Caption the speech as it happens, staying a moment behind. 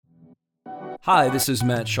Hi, this is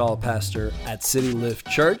Matt Shaw, pastor at City Lift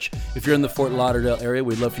Church. If you're in the Fort Lauderdale area,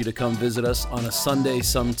 we'd love for you to come visit us on a Sunday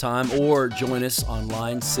sometime or join us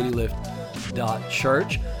online,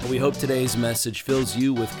 citylift.church. We hope today's message fills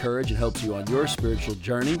you with courage and helps you on your spiritual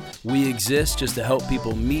journey. We exist just to help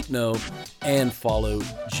people meet, know, and follow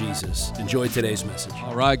Jesus. Enjoy today's message.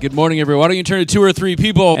 All right, good morning, everyone. Why don't you turn to two or three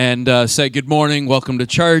people and say good morning, welcome to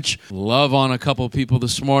church. Love on a couple people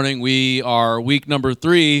this morning. We are week number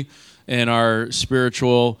 3 in our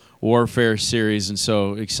spiritual warfare series, and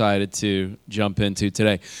so excited to jump into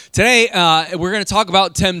today. Today, we're going to talk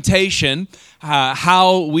about temptation,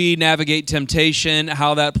 how we navigate temptation,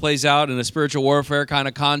 how that plays out in a spiritual warfare kind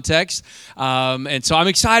of context. And so I'm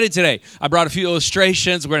excited today. I brought a few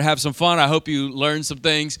illustrations. We're going to have some fun. I hope you learned some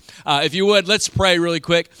things. If you would, let's pray really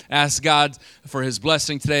quick. Ask God for His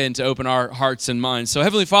blessing today and to open our hearts and minds. So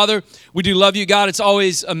Heavenly Father, we do love you, God. It's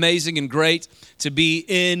always amazing and great to be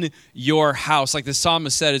in your house. Like the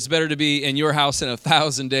psalmist said, it's better to be in your house than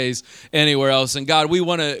 1,000 days anywhere else. And God, we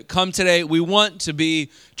want to come today. We want to be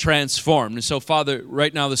transformed. And so, Father,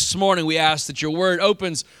 right now this morning, we ask that your word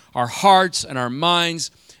opens our hearts and our minds.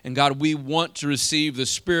 And God, we want to receive the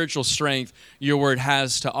spiritual strength your word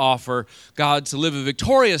has to offer. God, to live a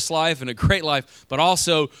victorious life and a great life, but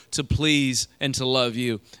also to please and to love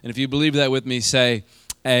you. And if you believe that with me, say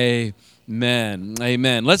amen.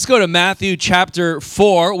 Amen. Let's go to Matthew chapter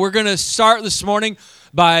 4. We're going to start this morning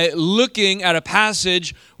by looking at a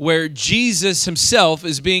passage where Jesus himself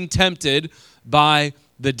is being tempted by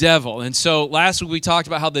the devil. And so last week we talked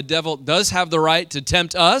about how the devil does have the right to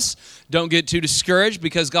tempt us. Don't get too discouraged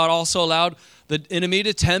because God also allowed the enemy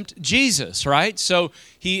to tempt Jesus, right? So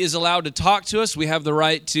he is allowed to talk to us. We have the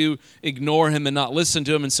right to ignore him and not listen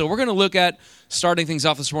to him. And so we're going to look at, starting things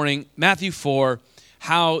off this morning, Matthew 4,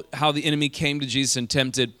 how the enemy came to Jesus and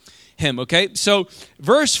tempted him, okay? So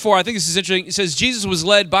verse 4, I think this is interesting. It says, Jesus was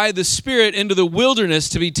led by the Spirit into the wilderness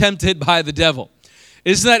to be tempted by the devil.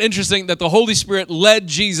 Isn't that interesting that the Holy Spirit led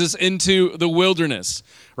Jesus into the wilderness,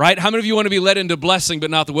 right? How many of you want to be led into blessing but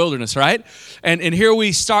not the wilderness, right? And here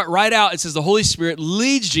we start right out. It says the Holy Spirit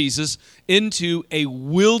leads Jesus into a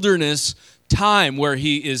wilderness time where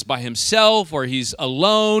he is by himself, where he's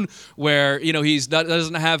alone, where he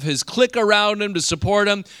doesn't have his clique around him to support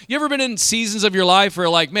him. You ever been in seasons of your life where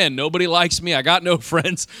like, man, nobody likes me, I got no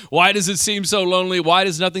friends, why does it seem so lonely, why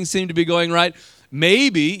does nothing seem to be going right?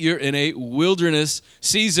 Maybe you're in a wilderness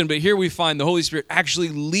season, but here we find the Holy Spirit actually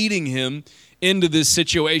leading him into this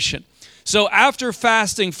situation. So after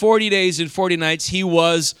fasting 40 days and 40 nights, he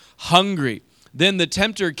was hungry. Then the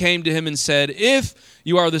tempter came to him and said, if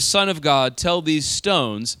you are the Son of God, tell these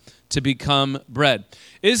stones to become bread.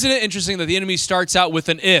 Isn't it interesting that the enemy starts out with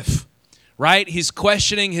an if, right? He's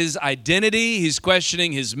questioning his identity. He's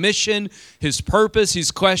questioning his mission, his purpose. He's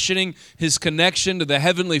questioning his connection to the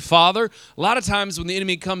Heavenly Father. A lot of times when the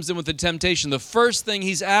enemy comes in with a temptation, the first thing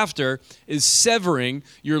he's after is severing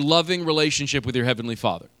your loving relationship with your Heavenly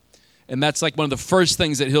Father. And that's like one of the first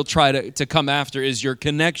things that he'll try to come after is your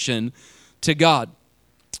connection to God.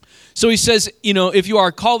 So he says, if you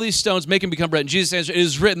are, call these stones, make them become bread. And Jesus answered, it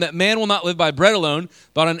is written that man will not live by bread alone,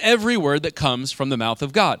 but on every word that comes from the mouth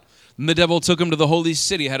of God. And the devil took him to the holy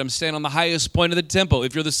city, had him stand on the highest point of the temple.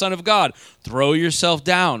 If you're the Son of God, throw yourself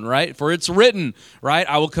down, right? For it's written, right?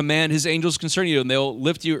 I will command his angels concerning you, and they'll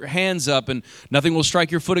lift your hands up, and nothing will strike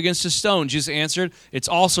your foot against a stone. Jesus answered, it's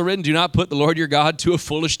also written, do not put the Lord your God to a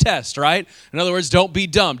foolish test, right? In other words, don't be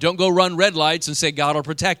dumb. Don't go run red lights and say, God will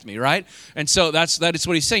protect me, right? And so that is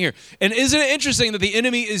what he's saying here. And isn't it interesting that the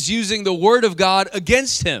enemy is using the word of God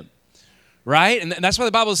against him? Right? And that's why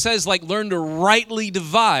the Bible says, learn to rightly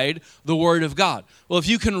divide the word of God. Well, if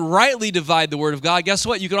you can rightly divide the word of God, guess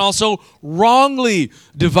what? You can also wrongly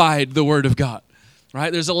divide the word of God.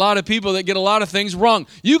 Right? There's a lot of people that get a lot of things wrong.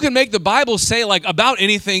 You can make the Bible say, about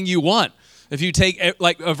anything you want. If you take,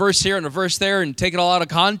 a verse here and a verse there and take it all out of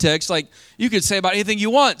context, you could say about anything you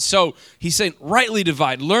want. So he's saying, rightly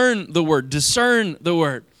divide, learn the word, discern the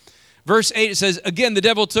word. Verse 8, it says, again, the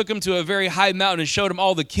devil took him to a very high mountain and showed him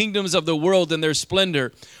all the kingdoms of the world and their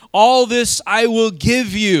splendor. All this I will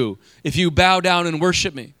give you if you bow down and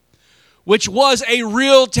worship me, which was a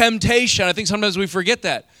real temptation. I think sometimes we forget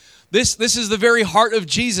that. This is the very heart of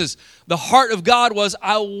Jesus. The heart of God was,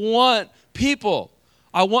 I want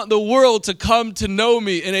the world to come to know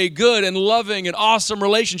me in a good and loving and awesome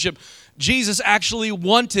relationship. Jesus actually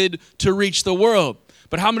wanted to reach the world.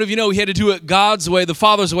 But how many of you know he had to do it God's way, the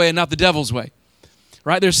Father's way, and not the devil's way?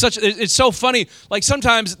 Right? It's so funny.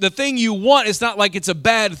 Sometimes the thing you want, it's not like it's a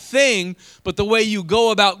bad thing, but the way you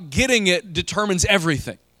go about getting it determines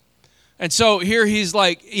everything. And so here he's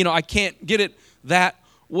like, I can't get it that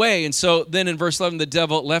way. And so then in verse 11, the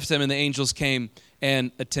devil left him and the angels came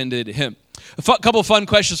and attended him. A couple fun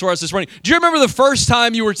questions for us this morning. Do you remember the first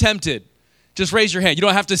time you were tempted? Just raise your hand. You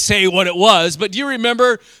don't have to say what it was, but do you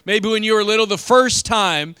remember maybe when you were little, the first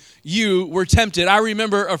time you were tempted? I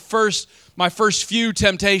remember my first few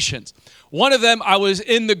temptations. One of them, I was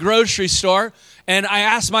in the grocery store, and I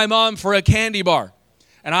asked my mom for a candy bar.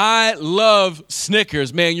 And I love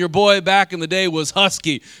Snickers. Man, your boy back in the day was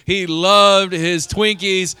husky. He loved his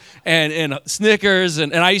Twinkies and Snickers.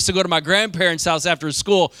 And I used to go to my grandparents' house after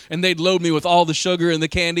school, and they'd load me with all the sugar and the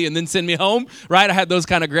candy and then send me home, right? I had those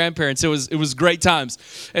kind of grandparents. It was great times.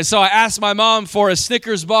 And so I asked my mom for a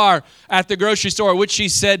Snickers bar at the grocery store, which she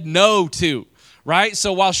said no to. Right?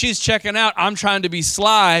 So while she's checking out, I'm trying to be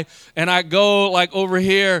sly, and I go like over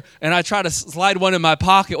here, and I try to slide one in my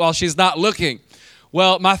pocket while she's not looking.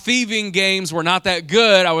 Well, my thieving games were not that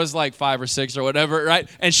good. I was like 5 or 6 or whatever, right?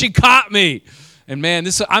 And she caught me. And man,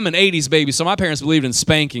 I'm an 80s baby, so my parents believed in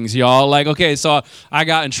spankings, y'all. Like, okay, so I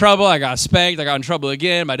got in trouble, I got spanked, I got in trouble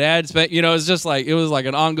again, my dad spanked, it was like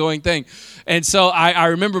an ongoing thing. And so I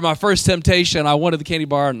remember my first temptation, I wanted the candy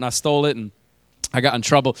bar, and I stole it, and I got in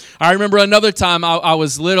trouble. I remember another time I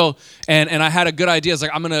was little, and I had a good idea. I was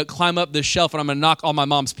like, I'm going to climb up this shelf, and I'm going to knock all my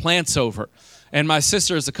mom's plants over. And my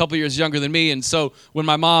sister is a couple years younger than me, and so when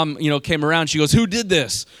my mom, came around, she goes, "Who did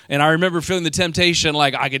this?" And I remember feeling the temptation,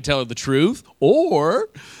 like I could tell her the truth, or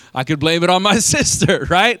I could blame it on my sister,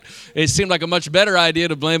 right? It seemed like a much better idea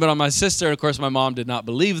to blame it on my sister. And of course, my mom did not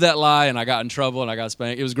believe that lie, and I got in trouble, and I got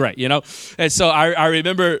spanked. It was great, And so I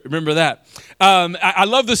remember that. I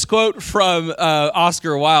love this quote from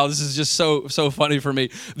Oscar Wilde. This is just so funny for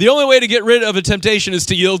me. The only way to get rid of a temptation is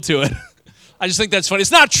to yield to it. I just think that's funny.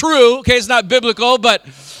 It's not true, okay? It's not biblical, but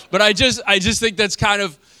I just think that's kind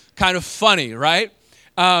of funny, right?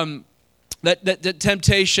 That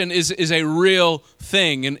temptation is a real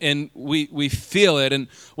thing, and we feel it. And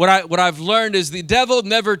what I've learned is the devil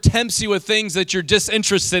never tempts you with things that you're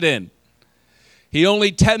disinterested in. He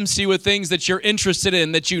only tempts you with things that you're interested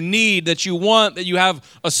in, that you need, that you want, that you have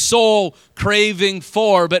a soul craving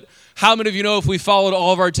for. But how many of you know if we followed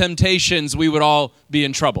all of our temptations, we would all be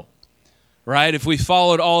in trouble? Right? If we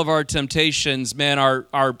followed all of our temptations, man,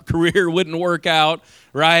 our career wouldn't work out,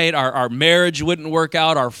 right? Our marriage wouldn't work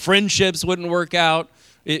out. Our friendships wouldn't work out.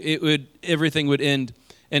 Everything would end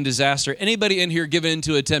in disaster. Anybody in here given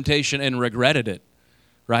into a temptation and regretted it,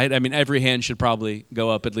 right? I mean, every hand should probably go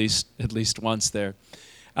up at least once there.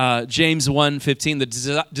 James 1:15,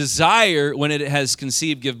 the desire, when it has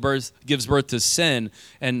conceived, gives birth to sin,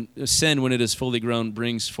 and sin, when it is fully grown,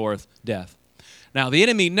 brings forth death. Now, the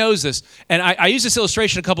enemy knows this, and I used this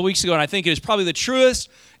illustration a couple weeks ago, and I think it is probably the truest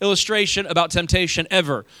illustration about temptation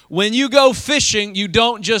ever. When you go fishing, you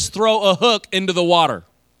don't just throw a hook into the water.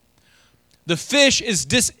 The fish is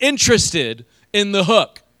disinterested in the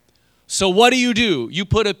hook. So what do? You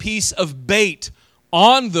put a piece of bait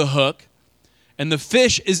on the hook, and the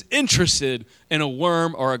fish is interested in a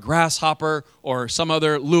worm or a grasshopper or some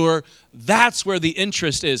other lure. That's where the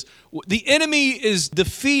interest is. The enemy is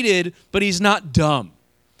defeated, but he's not dumb.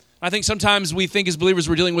 I think sometimes we think as believers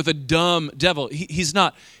we're dealing with a dumb devil. He's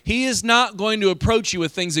not. He is not going to approach you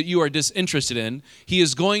with things that you are disinterested in. He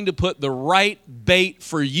is going to put the right bait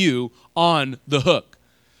for you on the hook.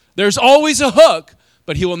 There's always a hook,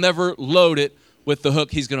 but he will never load it with the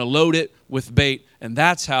hook. He's going to load it with bait, and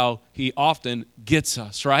that's how he often gets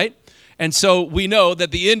us, right? And so we know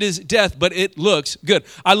that the end is death, but it looks good.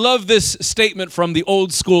 I love this statement from the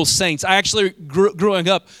old school saints. I actually, growing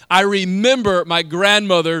up, I remember my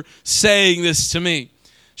grandmother saying this to me.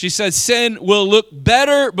 She said, sin will look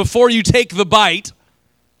better before you take the bite,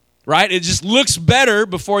 right? It just looks better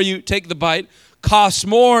before you take the bite, costs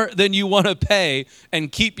more than you want to pay,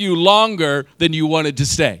 and keep you longer than you wanted to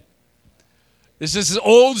stay. This is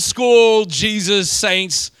old school Jesus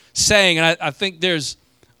saints saying, and I think there's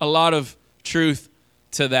a lot of truth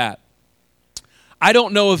to that. I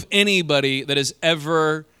don't know of anybody that has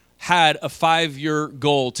ever had a 5-year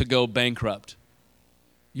goal to go bankrupt.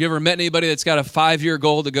 You ever met anybody that's got a 5-year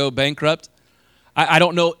goal to go bankrupt? I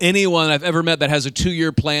don't know anyone I've ever met that has a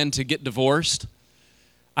 2-year plan to get divorced.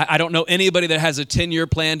 I don't know anybody that has a 10-year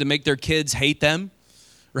plan to make their kids hate them.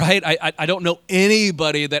 Right? I don't know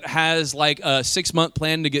anybody that has like a 6-month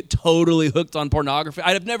plan to get totally hooked on pornography.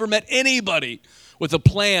 I have never met anybody with a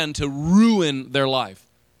plan to ruin their life.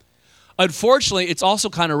 Unfortunately, it's also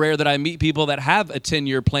kind of rare that I meet people that have a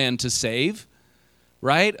 10-year plan to save,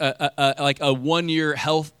 right? Like a 1-year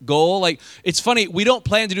health goal. Like, it's funny, we don't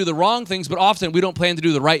plan to do the wrong things, but often we don't plan to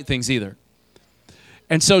do the right things either.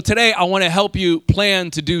 And so today I want to help you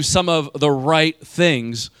plan to do some of the right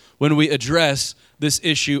things when we address this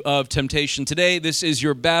issue of temptation. Today, this is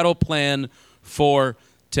your battle plan for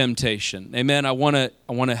temptation. Amen. I want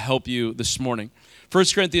to help you this morning. 1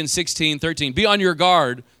 Corinthians 16:13. Be on your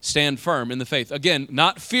guard, stand firm in the faith. Again,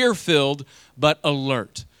 not fear-filled, but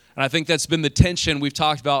alert. And I think that's been the tension we've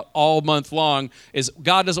talked about all month long, is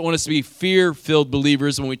God doesn't want us to be fear-filled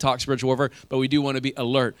believers when we talk spiritual warfare, but we do want to be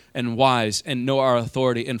alert and wise and know our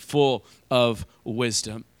authority and full of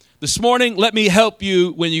wisdom. This morning, let me help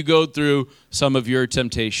you when you go through some of your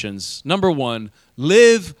temptations. Number one,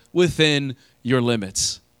 live within your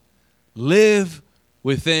limits. Live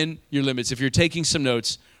within your limits. If you're taking some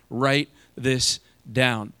notes, write this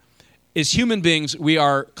down. As human beings, we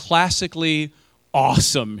are classically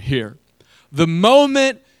awesome here. The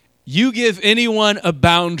moment you give anyone a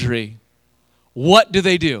boundary, what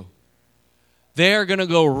do? They're going to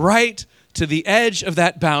go right to the edge of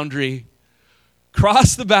that boundary,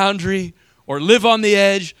 cross the boundary, or live on the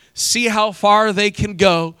edge, see how far they can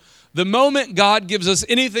go. The moment God gives us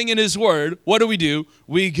anything in His Word, what do?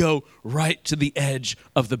 We go right to the edge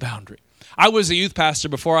of the boundary. I was a youth pastor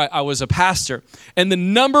before I was a pastor, and the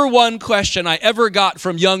number one question I ever got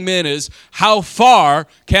from young men is, how far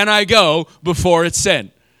can I go before it's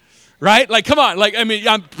sin? Right? Like, come on. Like, I mean,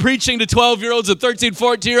 I'm preaching to 12-year-olds and 13,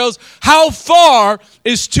 14-year-olds. How far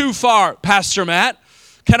is too far, Pastor Matt?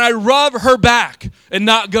 Can I rub her back and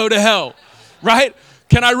not go to hell? Right?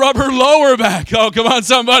 Can I rub her lower back? Oh, come on,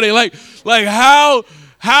 somebody. Like how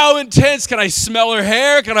intense? Can I smell her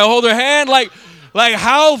hair? Can I hold her hand? Like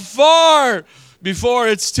how far before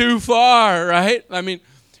it's too far, right? I mean,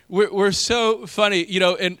 we're so funny. You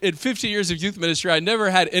know, in 50 years of youth ministry, I never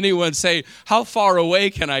had anyone say, how far away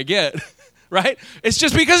can I get, right? It's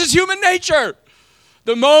just because it's human nature.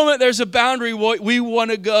 The moment there's a boundary, we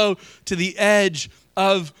want to go to the edge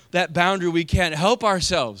of that boundary. We can't help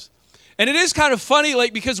ourselves. And it is kind of funny,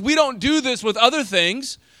 like, because we don't do this with other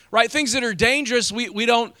things, right? Things that are dangerous, we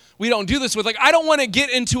don't do this with. Like, I don't want to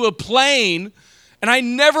get into a plane, and I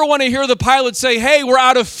never want to hear the pilot say, hey, we're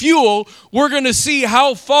out of fuel. We're going to see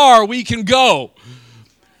how far we can go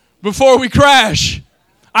before we crash.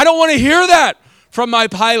 I don't want to hear that from my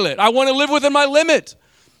pilot. I want to live within my limit.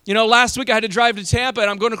 You know, last week I had to drive to Tampa, and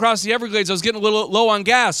I'm going across the Everglades. I was getting a little low on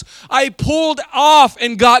gas. I pulled off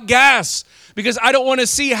and got gas because I don't want to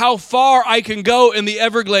see how far I can go in the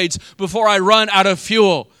Everglades before I run out of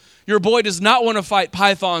fuel. Your boy does not want to fight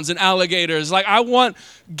pythons and alligators. Like, I want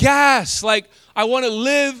gas. Like, I want to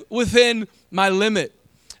live within my limit.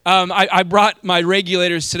 I brought my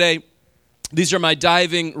regulators today. These are my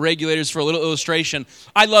diving regulators for a little illustration.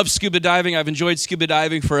 I love scuba diving. I've enjoyed scuba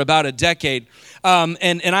diving for about a decade.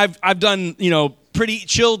 And I've done, you know, pretty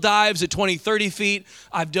chill dives at 20, 30 feet.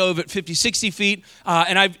 I've dove at 50, 60 feet.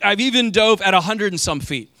 And I've even dove at 100 and some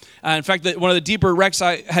feet. In fact, one of the deeper wrecks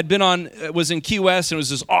I had been on was in Key West, and it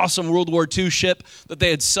was this awesome World War II ship that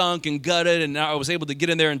they had sunk and gutted, and I was able to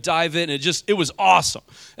get in there and dive it, and it was awesome.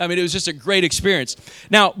 I mean, it was just a great experience.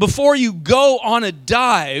 Now, before you go on a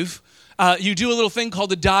dive, you do a little thing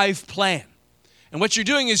called a dive plan. And what you're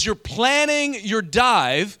doing is you're planning your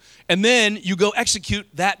dive, and then you go execute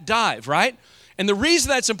that dive, right? And the reason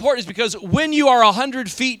that's important is because when you are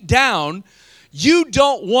 100 feet down, you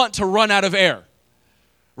don't want to run out of air,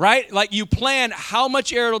 right? Like, you plan how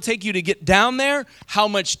much air it'll take you to get down there, how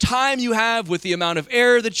much time you have with the amount of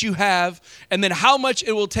air that you have, and then how much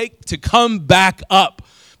it will take to come back up.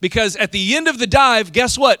 Because at the end of the dive,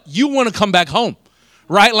 guess what? You want to come back home.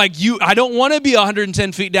 Right? Like, I don't want to be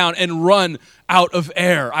 110 feet down and run out of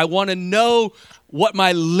air. I want to know what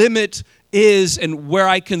my limit is and where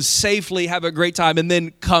I can safely have a great time and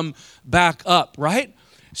then come back up, right?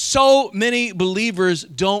 So many believers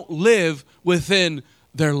don't live within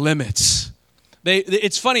their limits.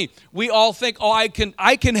 It's funny. We all think, oh, I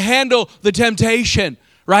can handle the temptation,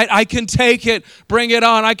 right? I can take it, bring it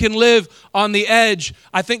on. I can live on the edge.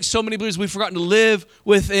 I think so many believers, we've forgotten to live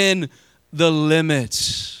within the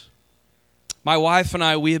limits. My wife and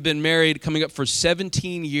I, we have been married coming up for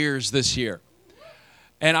 17 years this year.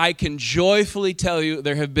 And I can joyfully tell you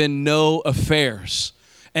there have been no affairs.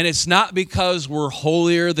 And it's not because we're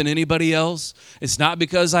holier than anybody else. It's not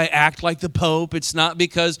because I act like the Pope. It's not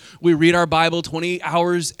because we read our Bible 20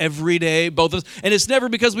 hours every day, both of us. And it's never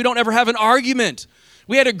because we don't ever have an argument.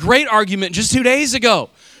 We had a great argument just 2 days ago.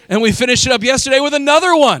 And we finished it up yesterday with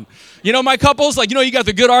another one. You know, my couples, like, you know, you got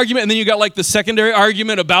the good argument, and then you got, like, the secondary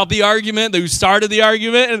argument about the argument, who started the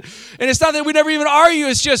argument. And it's not that we never even argue.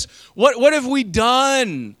 It's just, what have we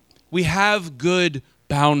done? We have good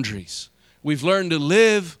boundaries. We've learned to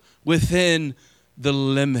live within the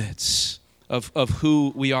limits of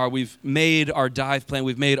who we are. We've made our dive plan.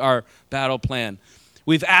 We've made our battle plan.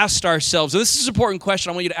 We've asked ourselves, and this is an important question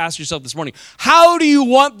I want you to ask yourself this morning. How do you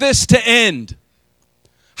want this to end?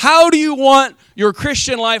 How do you want your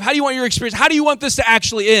Christian life? How do you want your experience? How do you want this to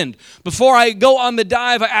actually end? Before I go on the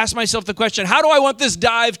dive, I ask myself the question, how do I want this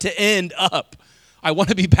dive to end up? I want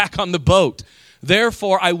to be back on the boat.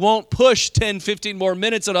 Therefore, I won't push 10, 15 more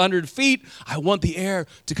minutes at 100 feet. I want the air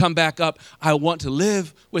to come back up. I want to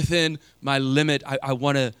live within my limit. I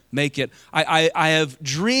want to make it. I have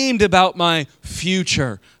dreamed about my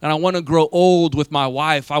future, and I want to grow old with my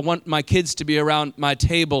wife. I want my kids to be around my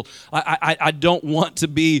table. I don't want to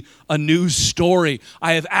be a news story.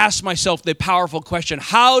 I have asked myself the powerful question,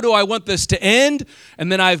 how do I want this to end?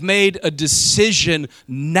 And then I've made a decision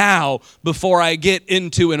now before I get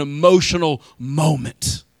into an emotional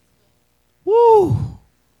moment. Woo!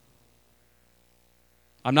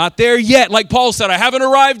 I'm not there yet. Like Paul said, I haven't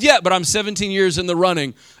arrived yet, but I'm 17 years in the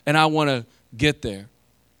running, and I want to get there.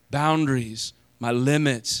 Boundaries, my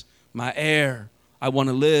limits, my air. I want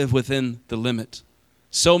to live within the limit.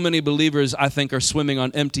 So many believers, I think, are swimming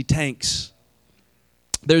on empty tanks.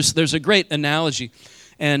 There's a great analogy,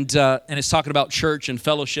 and it's talking about church and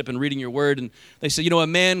fellowship and reading your word. And they say, a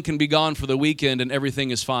man can be gone for the weekend and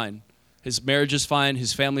everything is fine. His marriage is fine.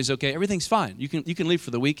 His family's okay. Everything's fine. You can leave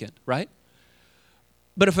for the weekend, right?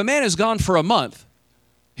 But if a man is gone for a month,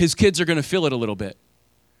 his kids are going to feel it a little bit.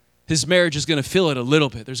 His marriage is going to feel it a little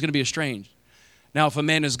bit. There's going to be a strange. Now, if a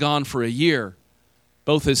man is gone for a year,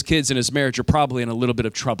 both his kids and his marriage are probably in a little bit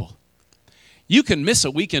of trouble. You can miss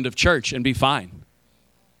a weekend of church and be fine.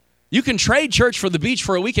 You can trade church for the beach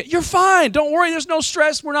for a weekend. You're fine. Don't worry. There's no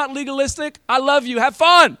stress. We're not legalistic. I love you. Have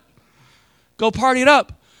fun. Go party it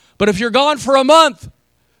up. But if you're gone for a month,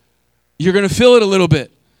 you're going to feel it a little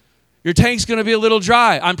bit. Your tank's going to be a little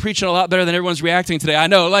dry. I'm preaching a lot better than everyone's reacting today. I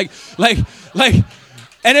know.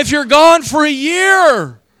 And if you're gone for a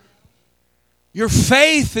year, your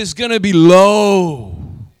faith is going to be low.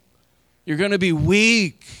 You're going to be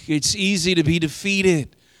weak. It's easy to be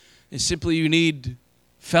defeated. And simply you need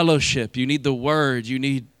fellowship. You need the word. You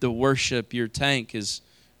need the worship. Your tank is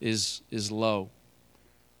low.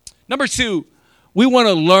 Number 2, we want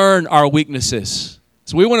to learn our weaknesses.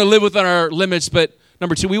 So we want to live within our limits, but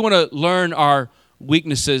number 2, we want to learn our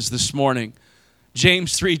weaknesses this morning.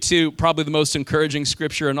 James 3:2, probably the most encouraging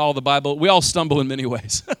scripture in all the Bible. We all stumble in many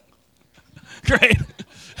ways. Great.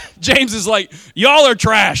 James is like, y'all are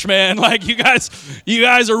trash, man. Like, you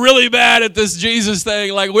guys are really bad at this Jesus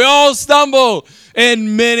thing. Like, we all stumble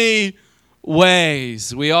in many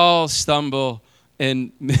ways. We all stumble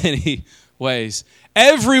in many ways.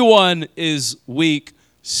 Everyone is weak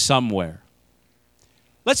somewhere.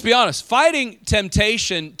 Let's be honest. Fighting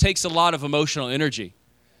temptation takes a lot of emotional energy.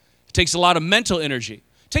 It takes a lot of mental energy.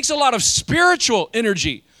 It takes a lot of spiritual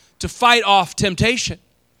energy to fight off temptation.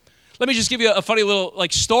 Let me just give you a funny little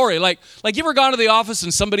story. Like you ever gone to the office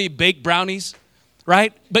and somebody baked brownies,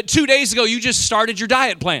 right? But 2 days ago, you just started your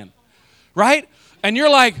diet plan, right? And you're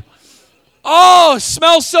like, oh, it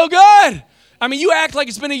smells so good. I mean, you act like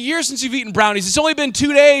it's been a year since you've eaten brownies. It's only been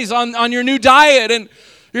 2 days on your new diet. And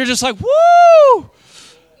you're just like, woo!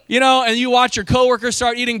 And you watch your coworkers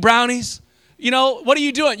start eating brownies. What are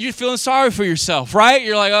you doing? You're feeling sorry for yourself, right?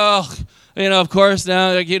 You're like, oh, of course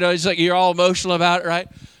now, it's like you're all emotional about it, right?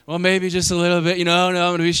 Well, maybe just a little bit, no, I'm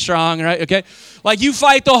going to be strong, right? Okay. Like you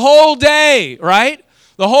fight the whole day, right?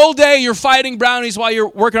 The whole day you're fighting brownies while you're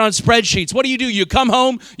working on spreadsheets. What do? You come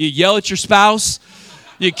home, you yell at your spouse,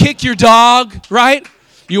 you kick your dog, right?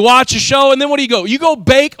 You watch a show, and then what do? You go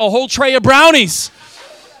bake a whole tray of brownies.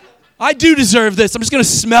 I do deserve this. I'm just going to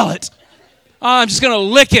smell it. I'm just going to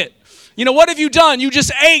lick it. What have you done? You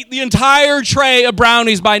just ate the entire tray of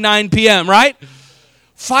brownies by 9 p.m., right?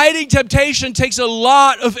 Fighting temptation takes a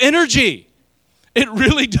lot of energy. It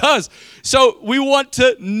really does. So we want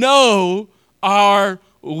to know our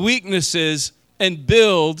weaknesses and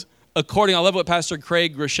build according. I love what Pastor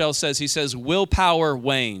Craig Rochelle says. He says, willpower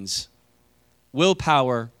wanes.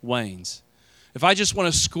 Willpower wanes. If I just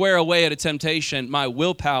want to square away at a temptation, my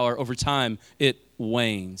willpower over time, it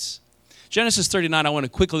wanes. Genesis 39, I want to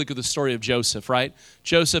quickly look at the story of Joseph, right?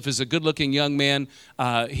 Joseph is a good-looking young man.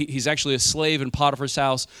 He's actually a slave in Potiphar's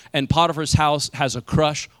house, and Potiphar's house has a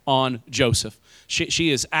crush on Joseph.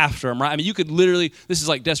 She is after him, right? I mean, you could literally, this is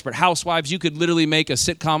like Desperate Housewives. You could literally make a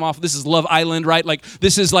sitcom off. This is Love Island, right?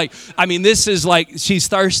 This is like she's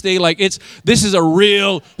thirsty. This is a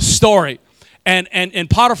real story. And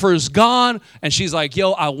Potiphar's gone, and she's like,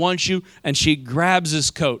 yo, I want you. And she grabs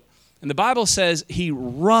his coat. And the Bible says he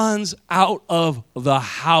runs out of the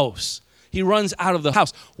house. he runs out of the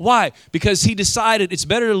house. Why? Because he decided it's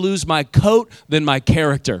better to lose my coat than my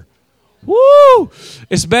character. Woo!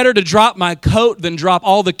 It's better to drop my coat than drop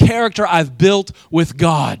all the character I've built with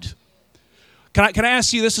God. Can I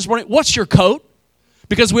ask you this morning? What's your coat?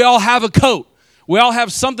 Because we all have a coat. We all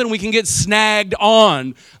have something we can get snagged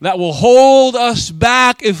on that will hold us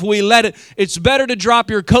back if we let it. It's better to drop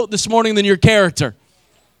your coat this morning than your character.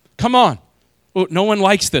 Come on. Oh, no one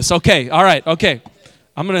likes this. Okay, all right, okay.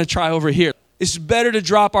 I'm going to try over here. It's better to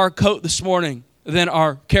drop our coat this morning than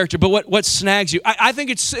our character. But what snags you? I think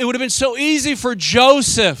it would have been so easy for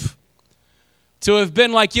Joseph to have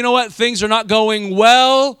been like, you know what? Things are not going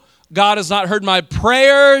well. God has not heard my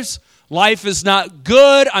prayers. Life is not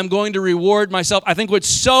good. I'm going to reward myself. I think what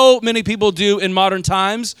so many people do in modern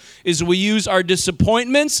times is we use our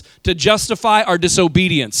disappointments to justify our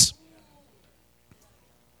disobedience.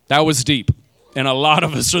 That was deep, and a lot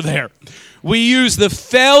of us are there. We use the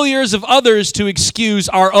failures of others to excuse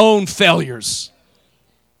our own failures.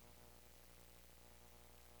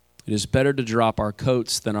 It is better to drop our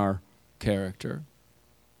coats than our character.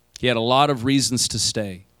 He had a lot of reasons to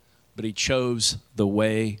stay, but he chose the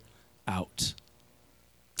way out.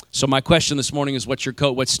 So my question this morning is, what's your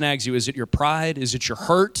coat? What snags you? Is it your pride? Is it your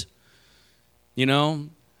hurt? You know,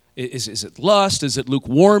 is it lust? Is it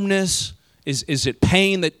lukewarmness? Is it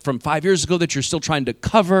pain that from 5 years ago that you're still trying to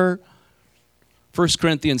cover? 1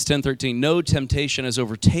 Corinthians 10:13, no temptation has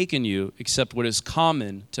overtaken you except what is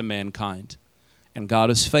common to mankind. And God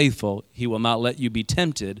is faithful. He will not let you be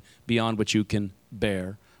tempted beyond what you can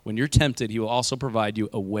bear. When you're tempted, he will also provide you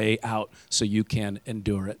a way out so you can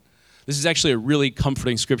endure it. This is actually a really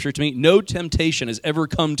comforting scripture to me. No temptation has ever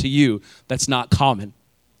come to you that's not common.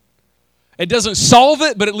 It doesn't solve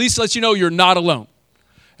it, but at least lets you know you're not alone.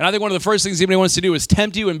 And I think one of the first things anybody wants to do is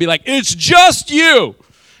tempt you and be like, it's just you.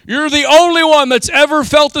 You're the only one that's ever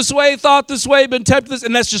felt this way, thought this way, been tempted this,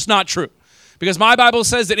 and that's just not true. Because my Bible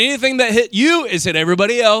says that anything that hit you is hit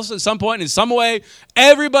everybody else at some point, in some way.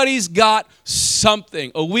 Everybody's got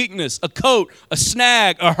something, a weakness, a coat, a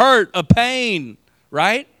snag, a hurt, a pain,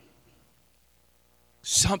 right?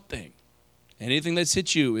 Something. Anything that's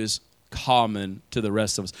hit you is common to the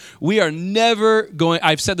rest of us. We are never going,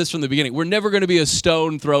 I've said this from the beginning, we're never going to be a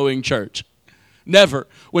stone-throwing church. Never.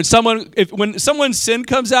 When someone's sin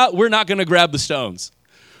comes out, we're not going to grab the stones.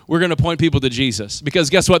 We're going to point people to Jesus. Because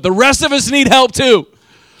guess what? The rest of us need help too.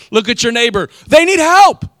 Look at your neighbor. They need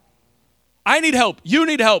help. I need help. You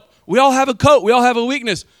need help. We all have a coat. We all have a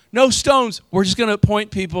weakness. No stones. We're just going to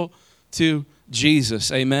point people to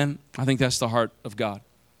Jesus. Amen. I think that's the heart of God.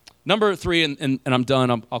 Number 3, and I'm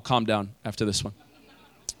done. I'll calm down after this one.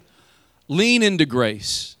 Lean into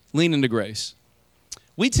grace. Lean into grace.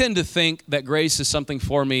 We tend to think that grace is something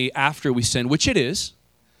for me after we sin, which it is.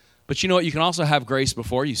 But you know what? You can also have grace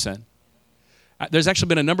before you sin. There's actually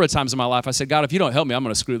been a number of times in my life I said, God, if you don't help me, I'm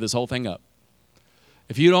going to screw this whole thing up.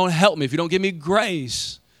 If you don't help me, if you don't give me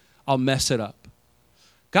grace, I'll mess it up.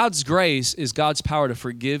 God's grace is God's power to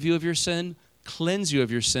forgive you of your sin, cleanse you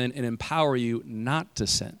of your sin, and empower you not to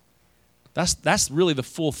sin. That's really the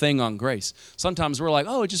full thing on grace. Sometimes we're like,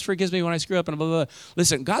 oh, it just forgives me when I screw up and blah, blah, blah.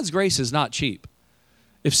 Listen, God's grace is not cheap.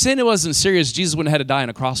 If sin wasn't serious, Jesus wouldn't have had to die on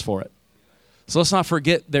a cross for it. So let's not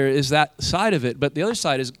forget there is that side of it. But the other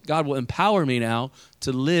side is God will empower me now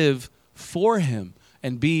to live for him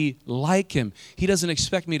and be like him. He doesn't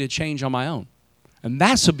expect me to change on my own. And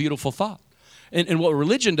that's a beautiful thought. And what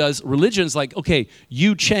religion does, religion's like, okay,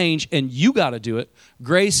 you change and you got to do it.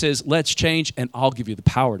 Grace is, let's change and I'll give you the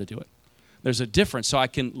power to do it. There's a difference. So I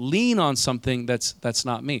can lean on something that's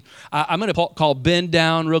not me. I'm going to call Ben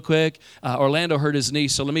down real quick. Orlando hurt his knee,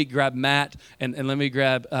 so let me grab Matt and let me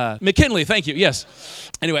grab McKinley. Thank you. Yes.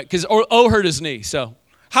 Anyway, because O hurt his knee. So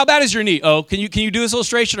how bad is your knee? O, can you do this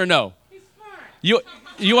illustration or no? He's fine.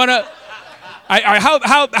 You want to?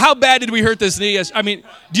 How bad did we hurt this knee? I mean,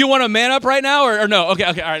 do you want to man up right now or no? Okay.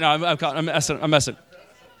 All right. No, I'm messing.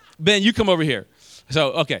 Ben, you come over here.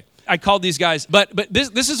 So okay. I called these guys, but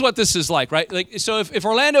this is what this is like, right? Like, so if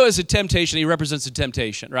Orlando is a temptation, he represents a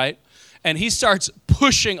temptation, right? And he starts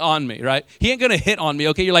pushing on me, right? He ain't gonna hit on me,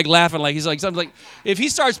 okay? You're like laughing, like he's like something like. If he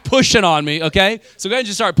starts pushing on me, okay? So go ahead and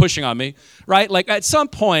just start pushing on me, right? Like at some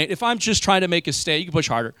point, if I'm just trying to make a stand, you can push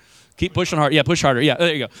harder. Keep pushing hard. Yeah, push harder. Yeah,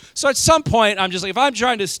 there you go. So at some point, I'm just like, if I'm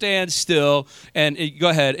trying to stand still, and go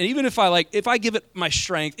ahead, and even if I give it my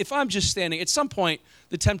strength, if I'm just standing, at some point,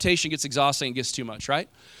 the temptation gets exhausting and gets too much, right?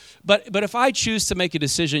 But if I choose to make a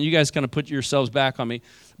decision, you guys kind of put yourselves back on me.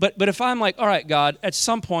 But if I'm like, all right, God, at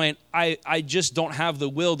some point, I just don't have the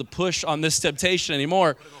will to push on this temptation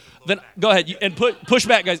anymore, then go ahead and push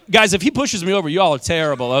back, guys. Guys, if he pushes me over, you all are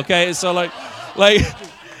terrible, okay? So like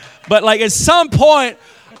But like at some point,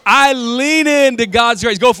 I lean into God's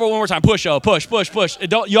grace. Go for it one more time. Push, push, push, push.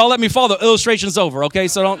 Y'all let me fall. The illustration's over, okay?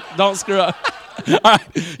 So don't screw up. All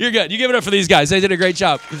right, you're good. You give it up for these guys. They did a great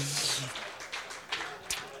job.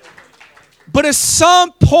 But at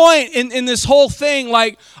some point in this whole thing,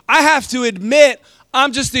 like, I have to admit,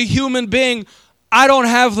 I'm just a human being. I don't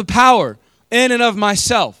have the power in and of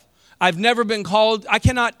myself. I've never been called. I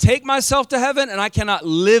cannot take myself to heaven, and I cannot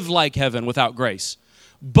live like heaven without grace.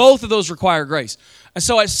 Both of those require grace. And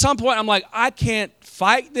so at some point, I'm like, I can't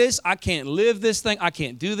fight this. I can't live this thing. I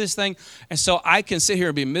can't do this thing. And so I can sit here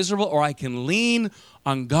and be miserable, or I can lean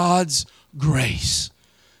on God's grace,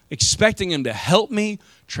 expecting him to help me,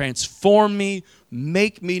 transform me,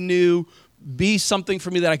 make me new, be something for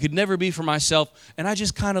me that I could never be for myself. And I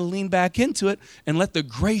just kind of lean back into it and let the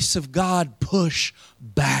grace of God push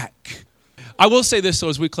back. I will say this, though,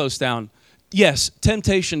 as we close down. Yes,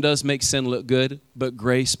 temptation does make sin look good, but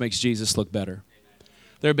grace makes Jesus look better.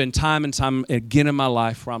 There have been time and time again in my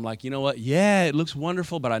life where I'm like, you know what? Yeah, it looks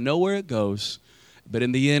wonderful, but I know where it goes. But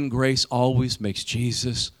in the end, grace always makes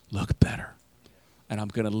Jesus look better. And I'm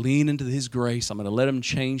going to lean into his grace. I'm going to let him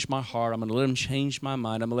change my heart. I'm going to let him change my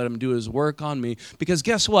mind. I'm going to let him do his work on me. Because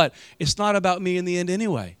guess what? It's not about me in the end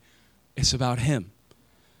anyway. It's about him.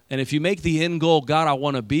 And if you make the end goal, God, I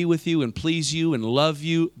want to be with you and please you and love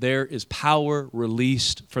you, there is power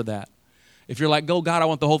released for that. If you're like, go, God, I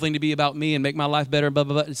want the whole thing to be about me and make my life better, blah,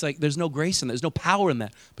 blah, blah. It's like there's no grace in that. There's no power in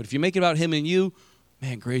that. But if you make it about him and you,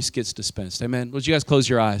 man, grace gets dispensed. Amen. Would you guys close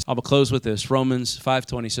your eyes? I'll close with this. Romans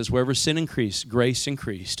 5:20 says, wherever sin increased, grace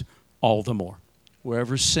increased all the more.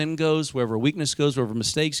 Wherever sin goes, wherever weakness goes, wherever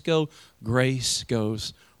mistakes go, grace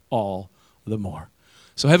goes all the more.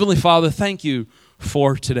 So Heavenly Father, thank you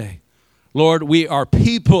for today. Lord, we are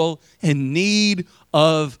people in need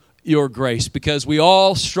of your grace because we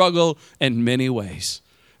all struggle in many ways.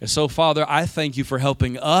 And so, Father, I thank you for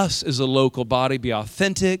helping us as a local body be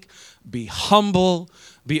authentic, be humble,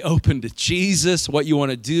 be open to Jesus, what you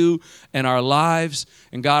want to do in our lives.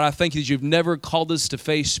 And God, I thank you that you've never called us to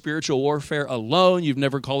face spiritual warfare alone. You've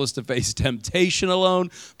never called us to face temptation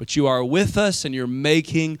alone, but you are with us and you're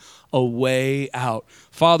making a way out.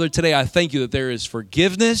 Father, today I thank you that there is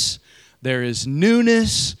forgiveness, there is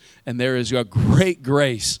newness, and there is a great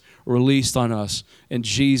grace released on us. In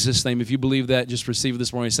Jesus' name, if you believe that, just receive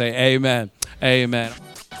this morning and say amen. Amen.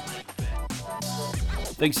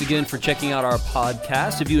 Thanks again for checking out our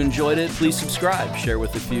podcast. If you enjoyed it, please subscribe, share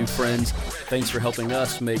with a few friends. Thanks for helping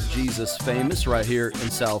us make Jesus famous right here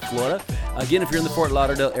in South Florida. Again, if you're in the Fort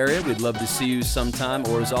Lauderdale area, we'd love to see you sometime,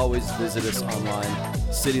 or as always, visit us online,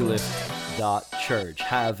 citylift.church.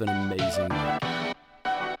 Have an amazing day.